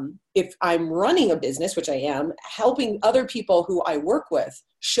if I'm running a business, which I am, helping other people who I work with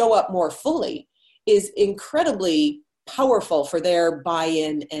show up more fully is incredibly powerful for their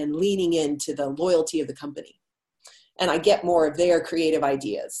buy-in and leaning into the loyalty of the company. And I get more of their creative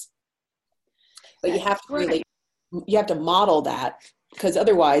ideas. But you have to model that, because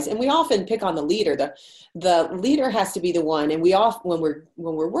otherwise, and we often pick on the leader. The leader has to be the one, and when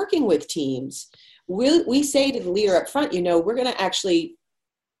we're working with teams, we say to the leader up front, we're going to actually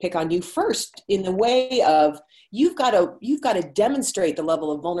pick on you first, in the way of you've got to demonstrate the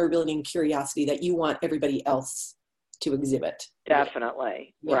level of vulnerability and curiosity that you want everybody else to exhibit.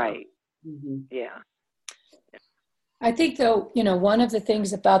 Definitely. Yeah. Right. Mm-hmm. Yeah. I think, though, one of the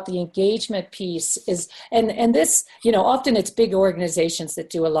things about the engagement piece is, and this, often it's big organizations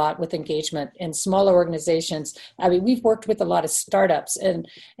that do a lot with engagement, and smaller organizations. We've worked with a lot of startups, and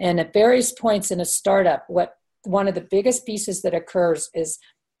at various points in a startup, one of the biggest pieces that occurs is,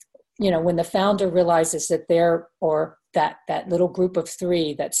 when the founder realizes that that little group of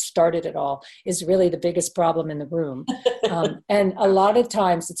three that started it all is really the biggest problem in the room. And a lot of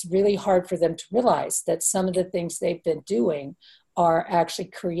times it's really hard for them to realize that some of the things they've been doing are actually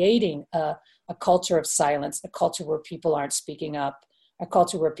creating a culture of silence, a culture where people aren't speaking up, a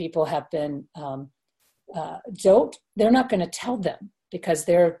culture where people have been, they're not going to tell them because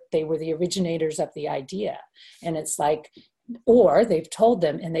they were the originators of the idea. And it's like, or they've told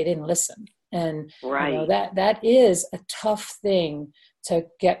them and they didn't listen. And right. That is a tough thing to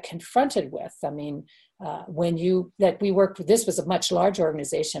get confronted with. We worked with, this was a much larger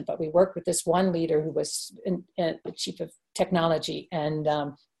organization, but we worked with this one leader who was the chief of technology, and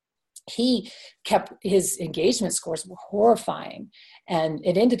he kept, his engagement scores were horrifying, and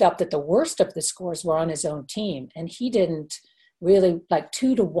it ended up that the worst of the scores were on his own team, and he didn't really,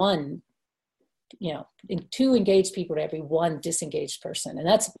 2 to 1. 2 engaged people to every 1 disengaged person. And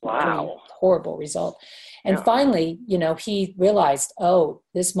that's a pretty horrible result. And finally, he realized,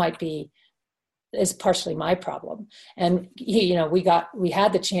 this might be, is partially my problem. And we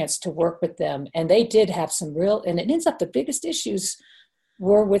had the chance to work with them, and they did have some and it ends up the biggest issues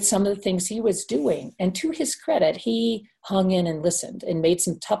were with some of the things he was doing. And to his credit, he hung in and listened and made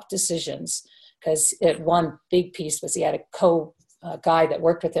some tough decisions, because one big piece was he had a guy that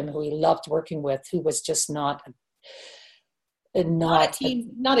worked with him who he loved working with, who was just not a team.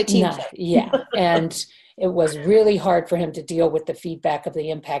 Yeah. And it was really hard for him to deal with the feedback of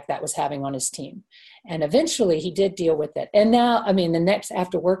the impact that was having on his team. And eventually he did deal with it. And now,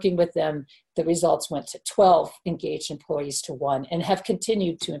 after working with them, the results went to 12 engaged employees to 1 and have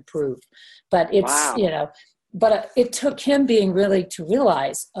continued to improve. But it's, but it took him being really to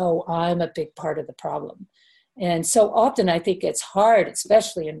realize, I'm a big part of the problem. And so often I think it's hard,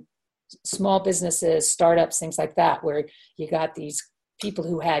 especially in small businesses, startups, things like that, where you got these people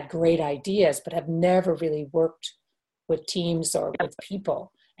who had great ideas but have never really worked with teams or with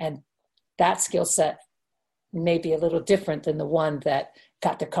people. And that skill set may be a little different than the one that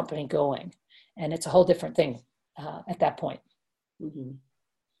got the company going. And it's a whole different thing at that point. Mm-hmm.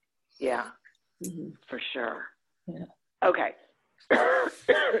 Yeah. For sure. Yeah. Okay.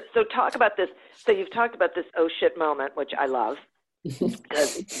 So talk about this. So you've talked about this oh shit moment, which I love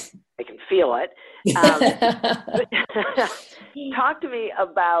because I can feel it. Talk to me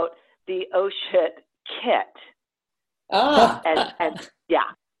about the oh shit kit. And yeah,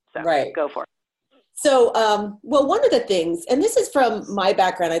 so right. Go for it. So, well, one of the things, and this is from my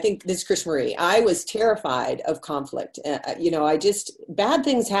background, I think this is Chris Marie, I was terrified of conflict. Bad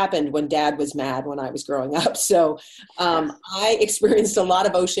things happened when Dad was mad when I was growing up. So I experienced a lot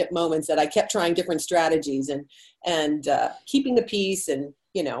of oh shit moments that I kept trying different strategies and keeping the peace and,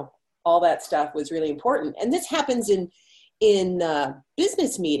 all that stuff was really important. And this happens in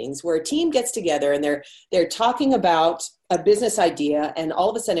business meetings where a team gets together and they're talking about a business idea, and all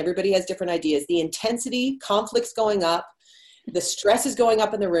of a sudden everybody has different ideas. The intensity, conflict's going up, the stress is going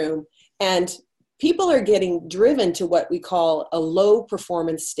up in the room, and people are getting driven to what we call a low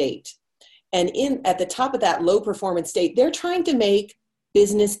performance state. And at the top of that low performance state, they're trying to make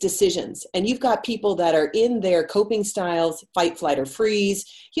business decisions. And you've got people that are in their coping styles, fight, flight, or freeze.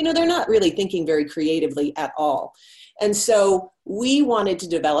 They're not really thinking very creatively at all. And so we wanted to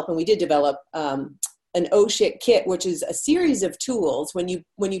develop, and we did develop, an oh shit kit, which is a series of tools. When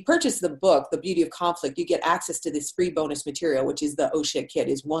you purchase the book, The Beauty of Conflict, you get access to this free bonus material, which is the oh shit kit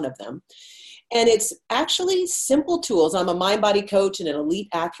is one of them. And it's actually simple tools. I'm a mind body coach and an elite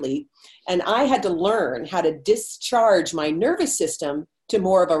athlete. And I had to learn how to discharge my nervous system to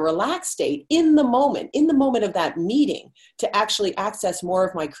more of a relaxed state in the moment of that meeting, to actually access more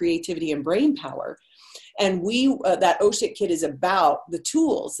of my creativity and brain power. And that oh shit kit is about the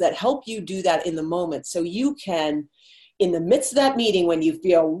tools that help you do that in the moment. So you can, in the midst of that meeting, when you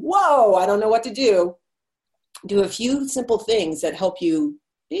feel, whoa, I don't know what to do a few simple things that help you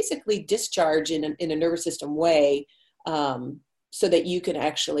basically discharge in a nervous system way, so that you can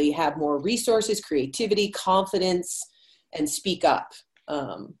actually have more resources, creativity, confidence, and speak up.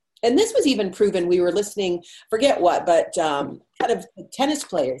 And this was even proven, we were listening, forget what, but kind of tennis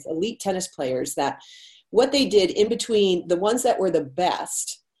players, elite tennis players, that what they did in between, the ones that were the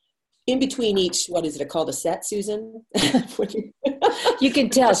best, in between each, what is it called, a set, Susan? You can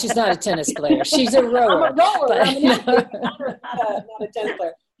tell she's not a tennis player. She's a rower. I'm a rower. I'm not a tennis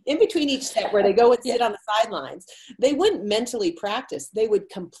player. In between each set where they go and sit on the sidelines, they wouldn't mentally practice. They would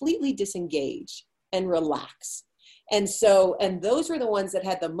completely disengage and relax. And those were the ones that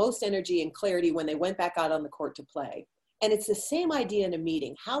had the most energy and clarity when they went back out on the court to play. And it's the same idea in a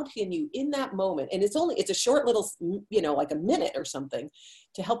meeting. How can you, in that moment, and it's a short little, like a minute or something,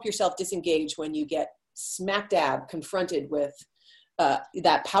 to help yourself disengage when you get smack dab confronted with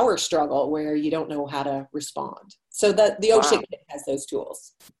that power struggle where you don't know how to respond. So the oh shit kit has those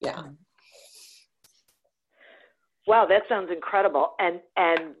tools. Yeah. Wow, that sounds incredible and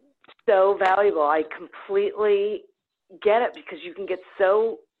so valuable. I completely get it, because you can get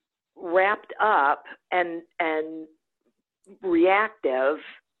so wrapped up and reactive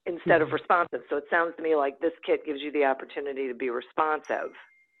instead of responsive. So it sounds to me like this kit gives you the opportunity to be responsive.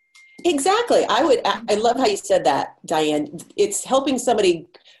 Exactly. I love how you said that, Diane. It's helping somebody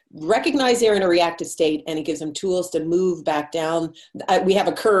recognize they're in a reactive state, and it gives them tools to move back down. We have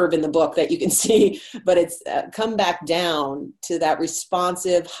a curve in the book that you can see, but it's come back down to that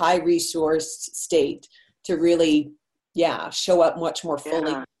responsive, high resource state to really, show up much more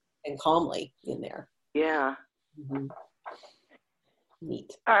fully and calmly in there. Yeah. Mm-hmm.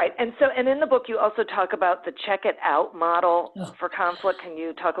 Neat. All right. And in the book, you also talk about the check it out model for conflict. Can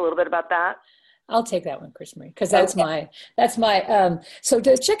you talk a little bit about that? I'll take that one, Chris Marie, because that's my, so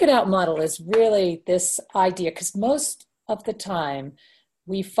the check it out model is really this idea, because most of the time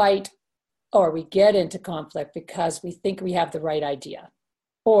we fight or we get into conflict because we think we have the right idea,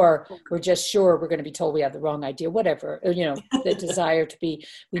 or we're just sure we're going to be told we have the wrong idea, whatever, the desire to be,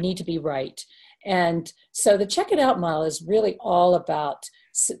 we need to be right. And so the check it out model is really all about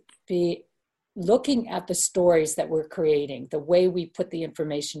looking at the stories that we're creating, the way we put the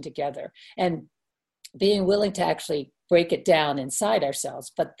information together, and being willing to actually break it down inside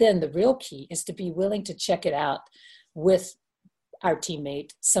ourselves. But then the real key is to be willing to check it out with our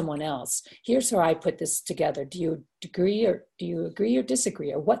teammate, someone else. Here's how I put this together. Do you agree or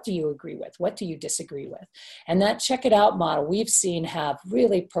disagree? Or what do you agree with? What do you disagree with? And that check it out model we've seen have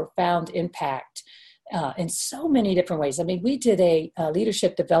really profound impact in so many different ways. I mean, we did a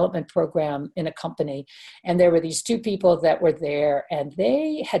leadership development program in a company, and there were these two people that were there, and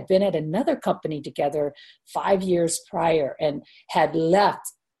they had been at another company together 5 years prior and had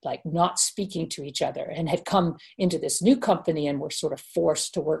left, like not speaking to each other, and had come into this new company and were sort of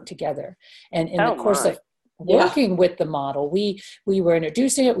forced to work together. And in the course of working with the model. We were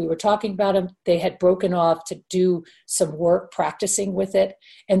introducing it. We were talking about them. They had broken off to do some work practicing with it.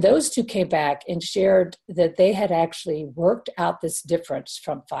 And those two came back and shared that they had actually worked out this difference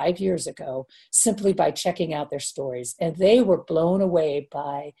from 5 years ago simply by checking out their stories. And they were blown away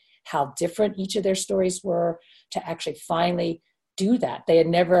by how different each of their stories were to actually finally do that. They had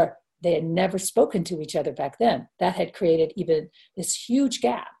never spoken to each other back then. That had created even this huge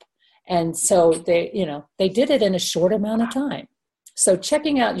gap. And so they did it in a short amount of time. So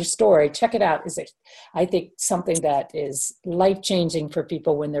checking out your story, check it out, is, I think, something that is life-changing for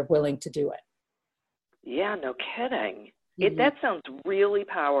people when they're willing to do it. Yeah, no kidding. That sounds really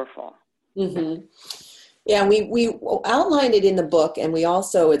powerful. Mm-hmm. Yeah, we outlined it in the book, and we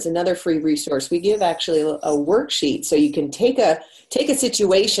also, it's another free resource. We give actually a worksheet so you can take a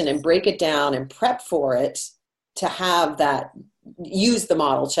situation and break it down and prep for it to have that, use the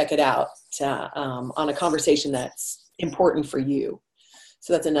model, check it out on a conversation that's important for you.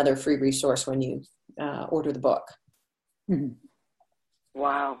 So that's another free resource when you order the book. Mm-hmm.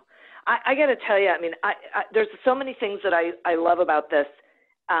 Wow. I got to tell you, I mean, there's so many things that I love about this,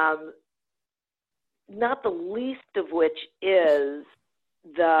 not the least of which is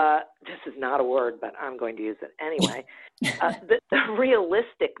this is not a word, but I'm going to use it anyway, the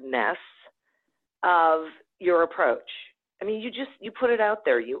realisticness of your approach. I mean, you put it out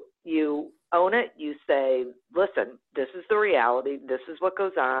there, you own it, you say, listen, this is the reality, this is what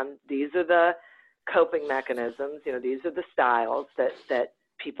goes on, these are the coping mechanisms, these are the styles that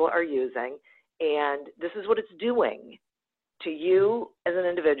people are using, and this is what it's doing to you as an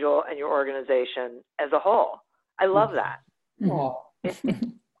individual and your organization as a whole. I love that. Oh.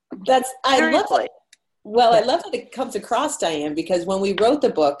 I love it. Well, I love that it comes across, Diane, because when we wrote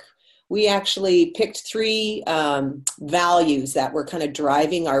the book, we actually picked 3 values that were kind of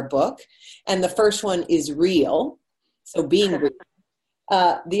driving our book. And the first one is real. So being real.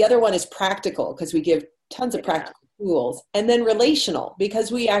 The other one is practical, because we give tons of practical tools. And then relational,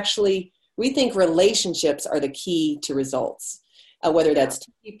 because we think relationships are the key to results, whether that's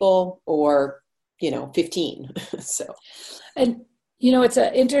 2 people or, 15. So, and it's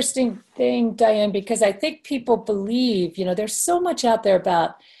an interesting thing, Diane, because I think people believe, there's so much out there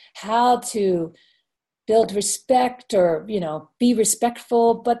about how to build respect or, be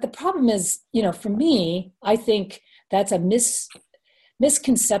respectful. But the problem is, for me, I think that's a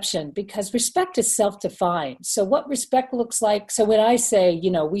misconception, because respect is self-defined. So what respect looks like, so when I say,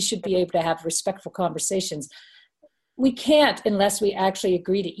 we should be able to have respectful conversations, we can't unless we actually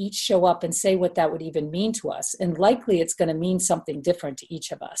agree to each show up and say what that would even mean to us. And likely it's going to mean something different to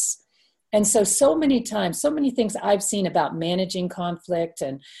each of us. And so many times, so many things I've seen about managing conflict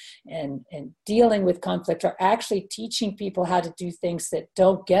and dealing with conflict are actually teaching people how to do things that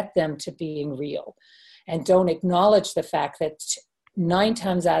don't get them to being real, and don't acknowledge the fact that 9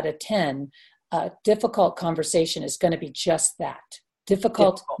 times out of 10, a difficult conversation is going to be just that.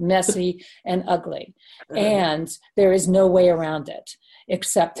 Difficult, messy, and ugly. And there is no way around it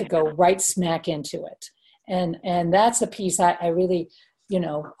except to go right smack into it. And that's a piece I really,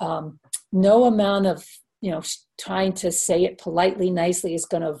 no amount of, trying to say it politely, nicely is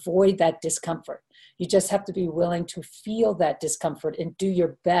going to avoid that discomfort. You just have to be willing to feel that discomfort and do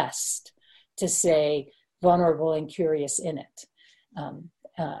your best to say vulnerable and curious in it.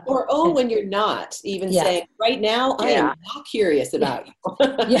 Or when you're not, even saying, right now, I am not curious about you.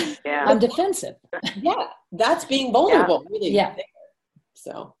 I'm defensive. Yeah, that's being vulnerable. Really. Yeah.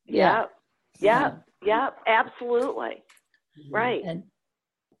 So. Yeah, absolutely. Right.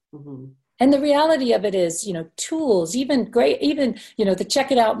 And the reality of it is, tools, even the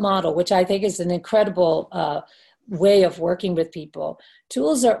Check It Out model, which I think is an incredible way of working with people.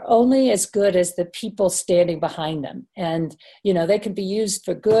 Tools are only as good as the people standing behind them. And, they can be used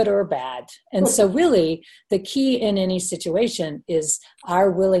for good or bad. And so really the key in any situation is our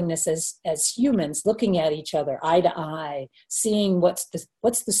willingness as humans, looking at each other eye to eye, seeing what's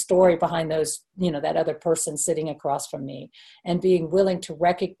the story behind those, that other person sitting across from me, and being willing to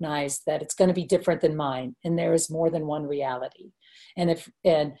recognize that it's going to be different than mine. And there is more than one reality. And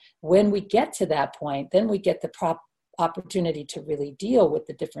when we get to that point, then we get the opportunity to really deal with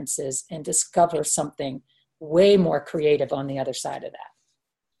the differences and discover something way more creative on the other side of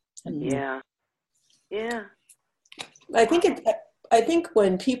that. Yeah. I think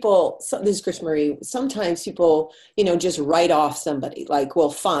when people, this is Chris Marie, sometimes people, just write off somebody, like,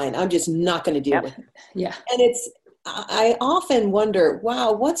 well, fine, I'm just not going to deal with it. Yeah. And I often wonder,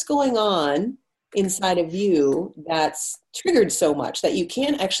 wow, what's going on inside of you that's triggered so much that you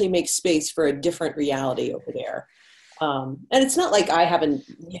can't actually make space for a different reality over there. And it's not like I haven't,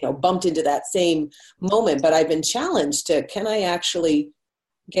 bumped into that same moment, but I've been challenged to, can I actually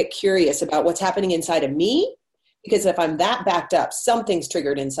get curious about what's happening inside of me? Because if I'm that backed up, something's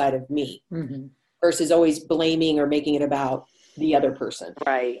triggered inside of me versus always blaming or making it about the other person.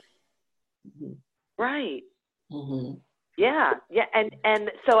 Right. Mm-hmm. Right. Mm-hmm. Yeah. Yeah. And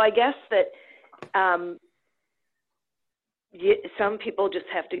so I guess that, some people just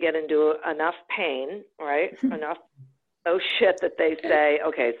have to get into enough pain, right? Enough, oh shit, that they say,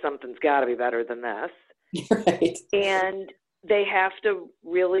 okay, something's got to be better than this. Right. And they have to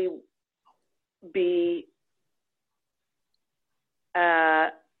really be,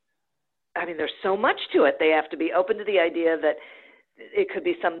 there's so much to it. They have to be open to the idea that it could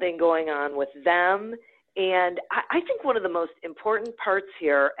be something going on with them. And I think one of the most important parts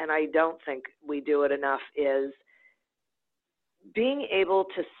here, and I don't think we do it enough, is being able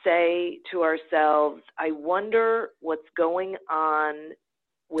to say to ourselves, I wonder what's going on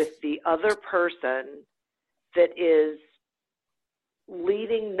with the other person that is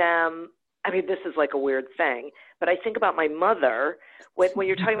leading them. This is like a weird thing, but I think about my mother when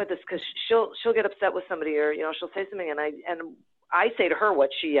you're talking about this, because she'll get upset with somebody, or she'll say something, and I say to her what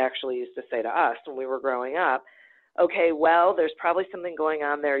she actually used to say to us when we were growing up. Okay, well, there's probably something going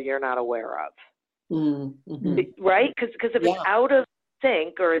on there you're not aware of. Mm-hmm. Right? Because if it's out of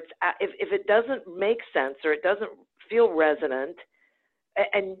sync, or if it doesn't make sense, or it doesn't feel resonant,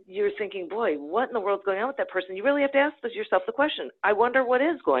 and you're thinking, boy, what in the world's going on with that person? You really have to ask yourself the question, I wonder what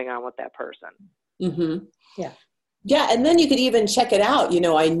is going on with that person. Mm-hmm. Yeah. Yeah, and then you could even check it out.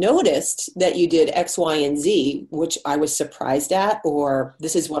 I noticed that you did X, Y, and Z, which I was surprised at, or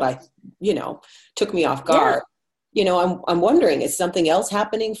this is what took me off guard. Yeah. I'm wondering, is something else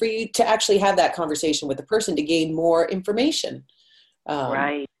happening for you to actually have that conversation with the person to gain more information?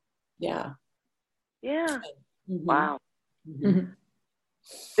 Right. Yeah. Yeah. Mm-hmm. Wow. Mm-hmm.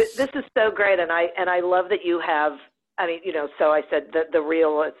 This is so great, and I love that you have. So I said that the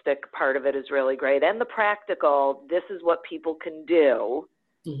realistic part of it is really great, and the practical. This is what people can do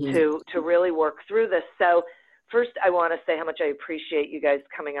to really work through this. So first, I want to say how much I appreciate you guys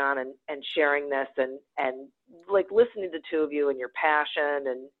coming on and sharing this, and like listening to the two of you and your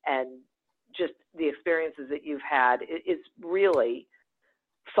passion and just the experiences that you've had. It's really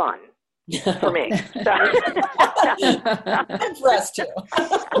fun for me. And for us too.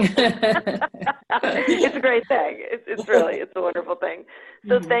 It's a great thing. It's a wonderful thing.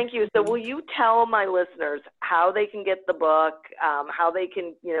 So thank you. So will you tell my listeners how they can get the book, how they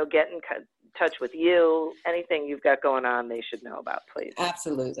can, get in touch with you, anything you've got going on they should know about, please?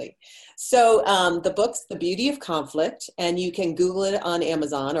 Absolutely. So the book's The Beauty of Conflict, and you can Google it on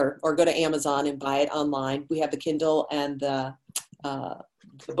Amazon or go to Amazon and buy it online. We have the Kindle and the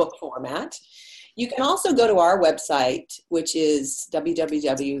book format. You can also go to our website, which is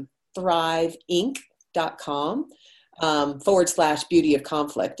www.thriveinc.com /beauty of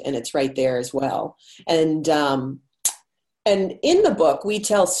conflict. And it's right there as well. And in the book, we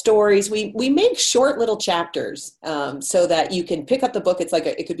tell stories. We make short little chapters so that you can pick up the book. It's like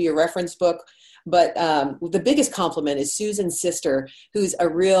it could be a reference book. But the biggest compliment is Susan's sister, who's a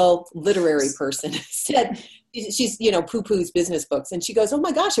real literary person, said she's, poo-poos business books. And she goes, oh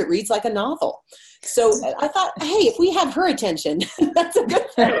my gosh, it reads like a novel. So I thought, hey, if we have her attention, that's a good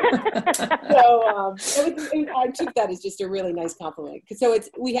thing. So I took that as just a really nice compliment. So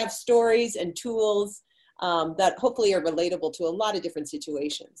we have stories and tools that hopefully are relatable to a lot of different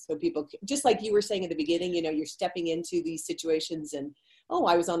situations. So people, just like you were saying at the beginning, you're stepping into these situations and, oh,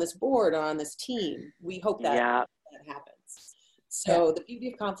 I was on this board or on this team. We hope that happens. So The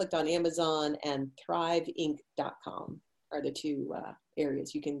Beauty of Conflict on Amazon and thriveinc.com are the two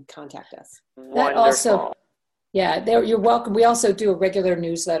areas you can contact us. Wonderful. That also, you're welcome. We also do a regular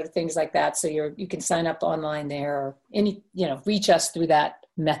newsletter, things like that. So you can sign up online there, or reach us through that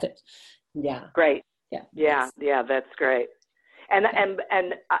method. Yeah. Great. Yeah, that's great. And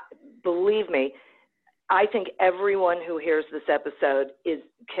believe me, I think everyone who hears this episode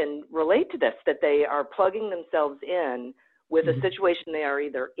can relate to this, that they are plugging themselves in with a situation they are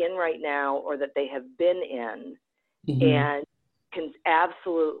either in right now or that they have been in, and can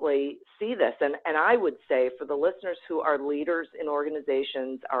absolutely see this. And I would say for the listeners who are leaders in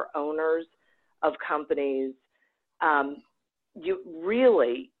organizations, are owners of companies, you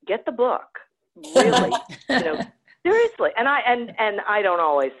really get the book. Really, seriously. And I don't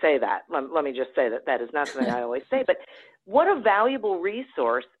always say that. Let me just say that is not something I always say. But what a valuable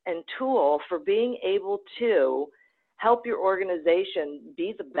resource and tool for being able to help your organization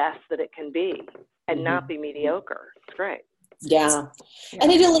be the best that it can be and not be mediocre. It's great. Yeah.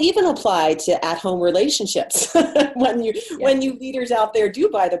 And it'll even apply to at-home relationships. When you leaders out there do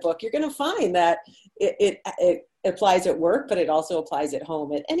buy the book, you're going to find that it applies at work, but it also applies at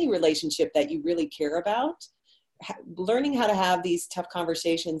home. At any relationship that you really care about, learning how to have these tough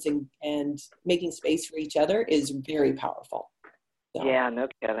conversations and making space for each other is very powerful. So, yeah, no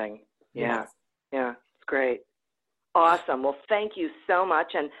kidding. Yeah, it's great. Awesome. Well, thank you so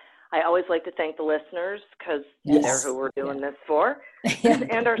much. And I always like to thank the listeners because they're who we're doing this for,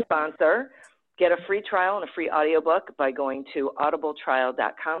 and our sponsor. Get a free trial and a free audiobook by going to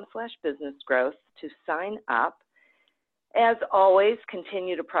audibletrial.com/businessgrowth to sign up. As always,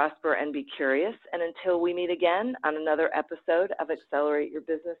 continue to prosper and be curious. And until we meet again on another episode of Accelerate Your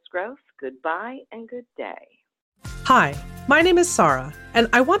Business Growth, goodbye and good day. Hi, my name is Sarah, and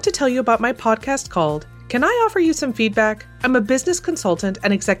I want to tell you about my podcast called Can I Offer You Some Feedback? I'm a business consultant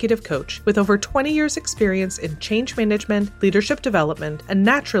and executive coach with over 20 years experience in change management, leadership development, and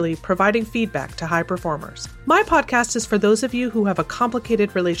naturally providing feedback to high performers. My podcast is for those of you who have a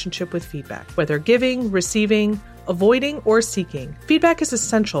complicated relationship with feedback, whether giving, receiving, avoiding, or seeking. Feedback is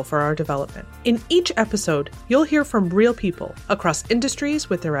essential for our development. In each episode, you'll hear from real people across industries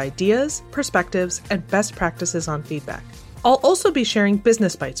with their ideas, perspectives, and best practices on feedback. I'll also be sharing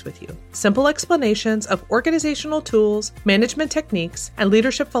business bites with you, simple explanations of organizational tools, management techniques, and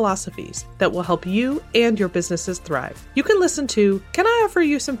leadership philosophies that will help you and your businesses thrive. You can listen to Can I Offer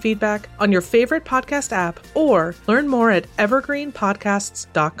You Some Feedback on your favorite podcast app or learn more at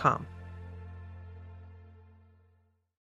evergreenpodcasts.com.